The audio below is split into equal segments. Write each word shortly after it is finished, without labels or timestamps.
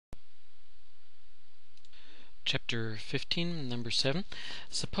Chapter 15, number 7.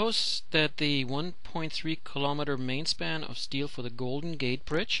 Suppose that the 1.3 kilometer main span of steel for the Golden Gate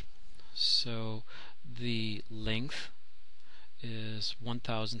Bridge, so the length is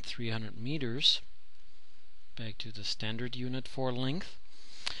 1,300 meters, back to the standard unit for length,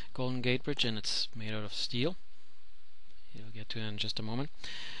 Golden Gate Bridge, and it's made out of steel. You'll get to it in just a moment.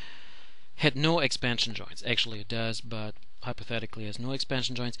 Had no expansion joints. Actually it does, but hypothetically has no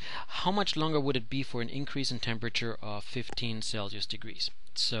expansion joints. How much longer would it be for an increase in temperature of 15 Celsius degrees?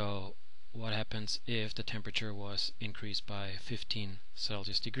 So what happens if the temperature was increased by 15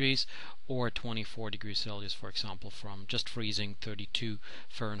 Celsius degrees, or 24 degrees Celsius, for example, from just freezing 32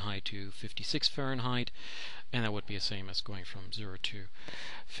 Fahrenheit to 56 Fahrenheit, and that would be the same as going from 0 to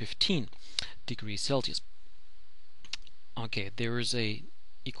 15 degrees Celsius. Okay, there is a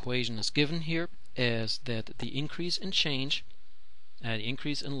equation is given here as that the increase in change, the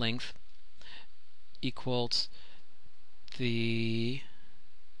increase in length equals the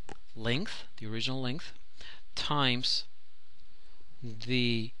length, the original length, times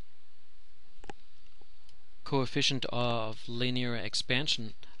the coefficient of linear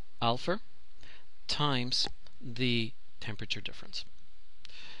expansion alpha times the temperature difference.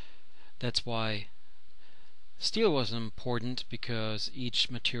 That's why steel was important, because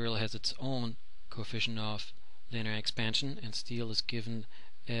each material has its own coefficient of linear expansion, and steel is given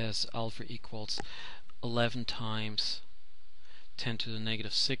as alpha equals 11 times 10 to the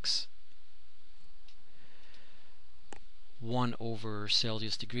negative 6 1 over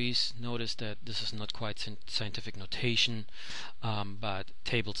Celsius degrees. Notice that this is not quite scientific notation, but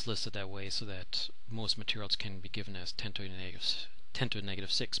tables listed that way so that most materials can be given as 10 to the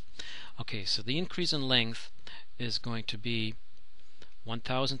negative 6. Okay, so the increase in length is going to be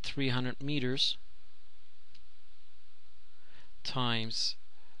 1,300 meters times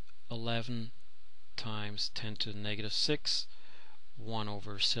 11 times 10 to the negative 6 1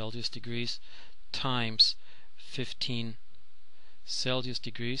 over Celsius degrees times 15 Celsius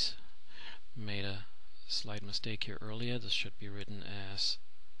degrees. Made a slight mistake here earlier. This should be written as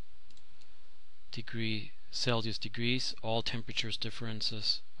Celsius degrees. All temperatures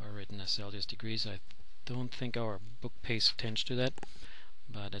differences are written as Celsius degrees. I don't think our book pays attention to that,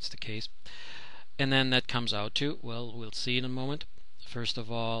 but that's the case. And then that comes out to, well, we'll see in a moment. First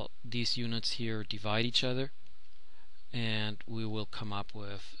of all, these units here divide each other, and we will come up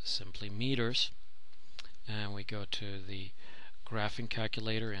with simply meters. And we go to the graphing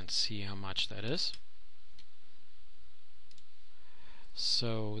calculator and see how much that is.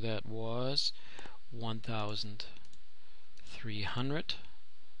 So that was 1,300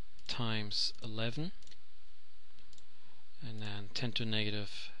 times 11, and then 10 to the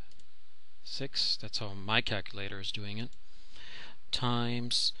negative 6, that's how my calculator is doing it,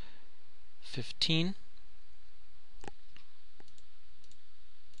 times 15,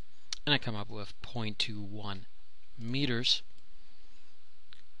 and I come up with 0.21 meters.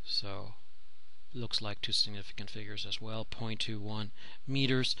 So looks like two significant figures as well. 0.21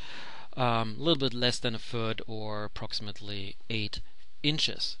 meters, a little bit less than a foot, or approximately 8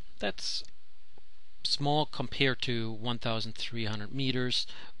 inches. That's small compared to 1,300 meters,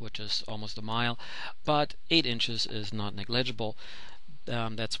 which is almost a mile, but 8 inches is not negligible.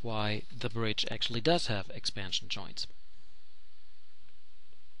 That's why the bridge actually does have expansion joints.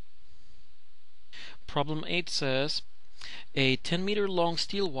 Problem 8 says a 10-meter long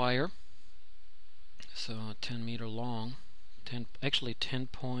steel wire, so 10 meter long, actually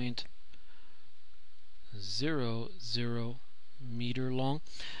 10.00 meter long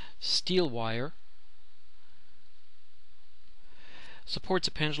steel wire supports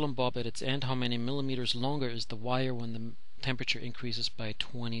a pendulum bob at its end. How many millimeters longer is the wire when the temperature increases by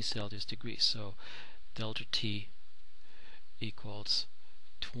 20 Celsius degrees? So delta T equals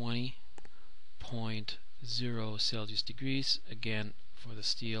 20.0 Celsius degrees. Again, for the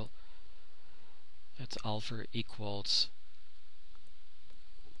steel, that's alpha equals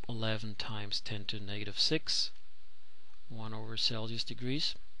 11 times 10 to the negative 6 1 over Celsius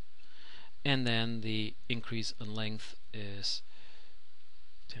degrees, and then the increase in length is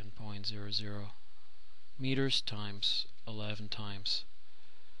 10.00 meters times 11 times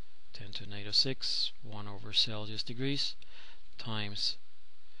 10 to the negative 6 1 over Celsius degrees times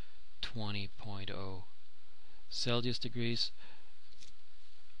 20.0 Celsius degrees.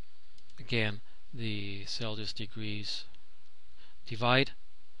 Again, the Celsius degrees divide,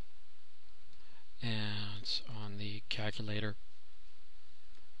 and on the calculator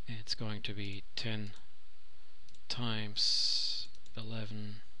it's going to be 10 times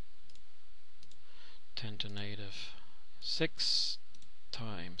 11 10 to the negative 6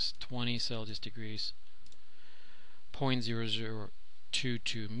 times 20 Celsius degrees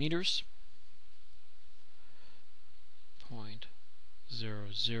 0.0022 meters.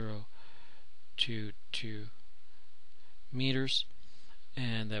 0.0022 meters,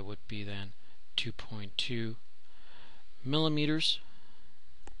 and that would be then 2.2 millimeters.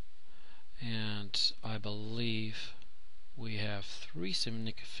 And I believe we have 3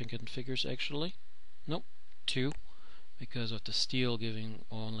 significant figures actually. Nope, 2, because of the steel giving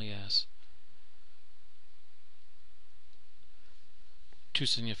only as 2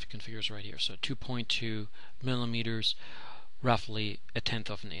 significant figures right here. So 2.2 millimeters, roughly 1/10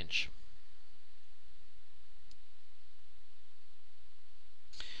 of an inch.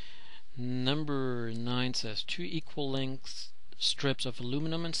 Number 9 says 2 equal lengths strips of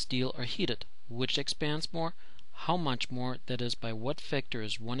aluminum and steel are heated. Which expands more? How much more? That is, by what factor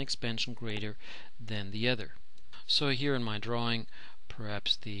is one expansion greater than the other? So here in my drawing,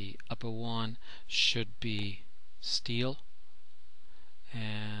 perhaps the upper one should be steel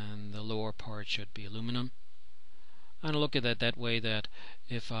and the lower part should be aluminum. I'm going to look at that way, that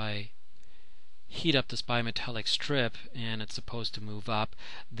if I heat up this bimetallic strip and it's supposed to move up,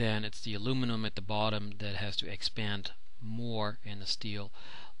 then it's the aluminum at the bottom that has to expand more and the steel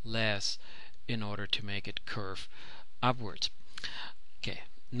less in order to make it curve upwards. Okay,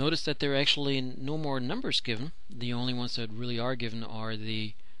 notice that there are actually no more numbers given. The only ones that really are given are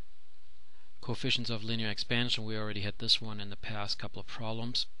the coefficients of linear expansion. We already had this one in the past couple of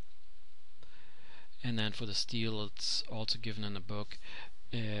problems. And then for the steel, it's also given in the book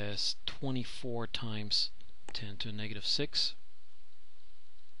as 24 times 10 to the negative 6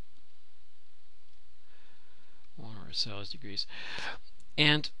 Celsius degrees.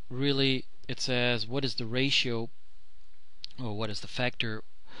 And really it says what is the ratio, or what is the factor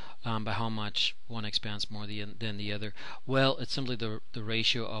by how much one expands more than the other. Well, it's simply the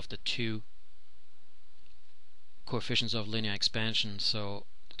ratio of the two coefficients of linear expansion, so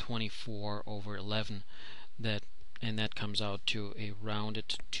 24 over 11, and that comes out to a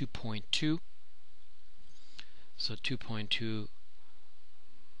rounded 2.2. So 2.2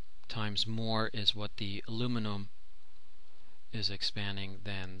 times more is what the aluminum is expanding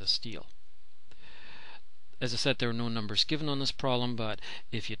than the steel. As I said, there are no numbers given on this problem, but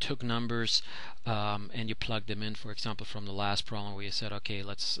if you took numbers and you plugged them in, for example, from the last problem where you said, okay,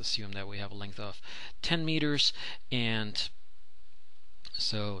 let's assume that we have a length of 10 meters, and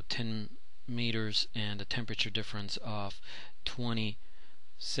so 10 meters and a temperature difference of 20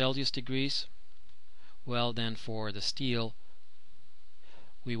 Celsius degrees, well, then for the steel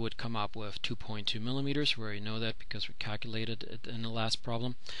we would come up with 2.2 millimeters. We already know that because we calculated it in the last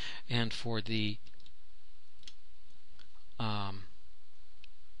problem. And for the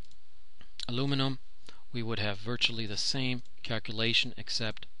aluminum, we would have virtually the same calculation,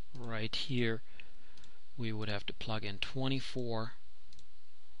 except right here we would have to plug in 24,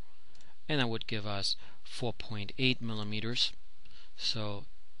 and that would give us 4.8 millimeters. So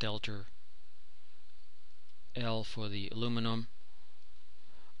delta L for the aluminum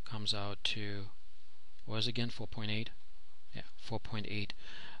comes out to, what was it again, 4.8? Yeah, 4.8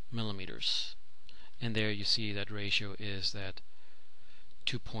 millimeters. And there you see that ratio is that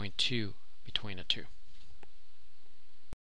 2.2 between the two.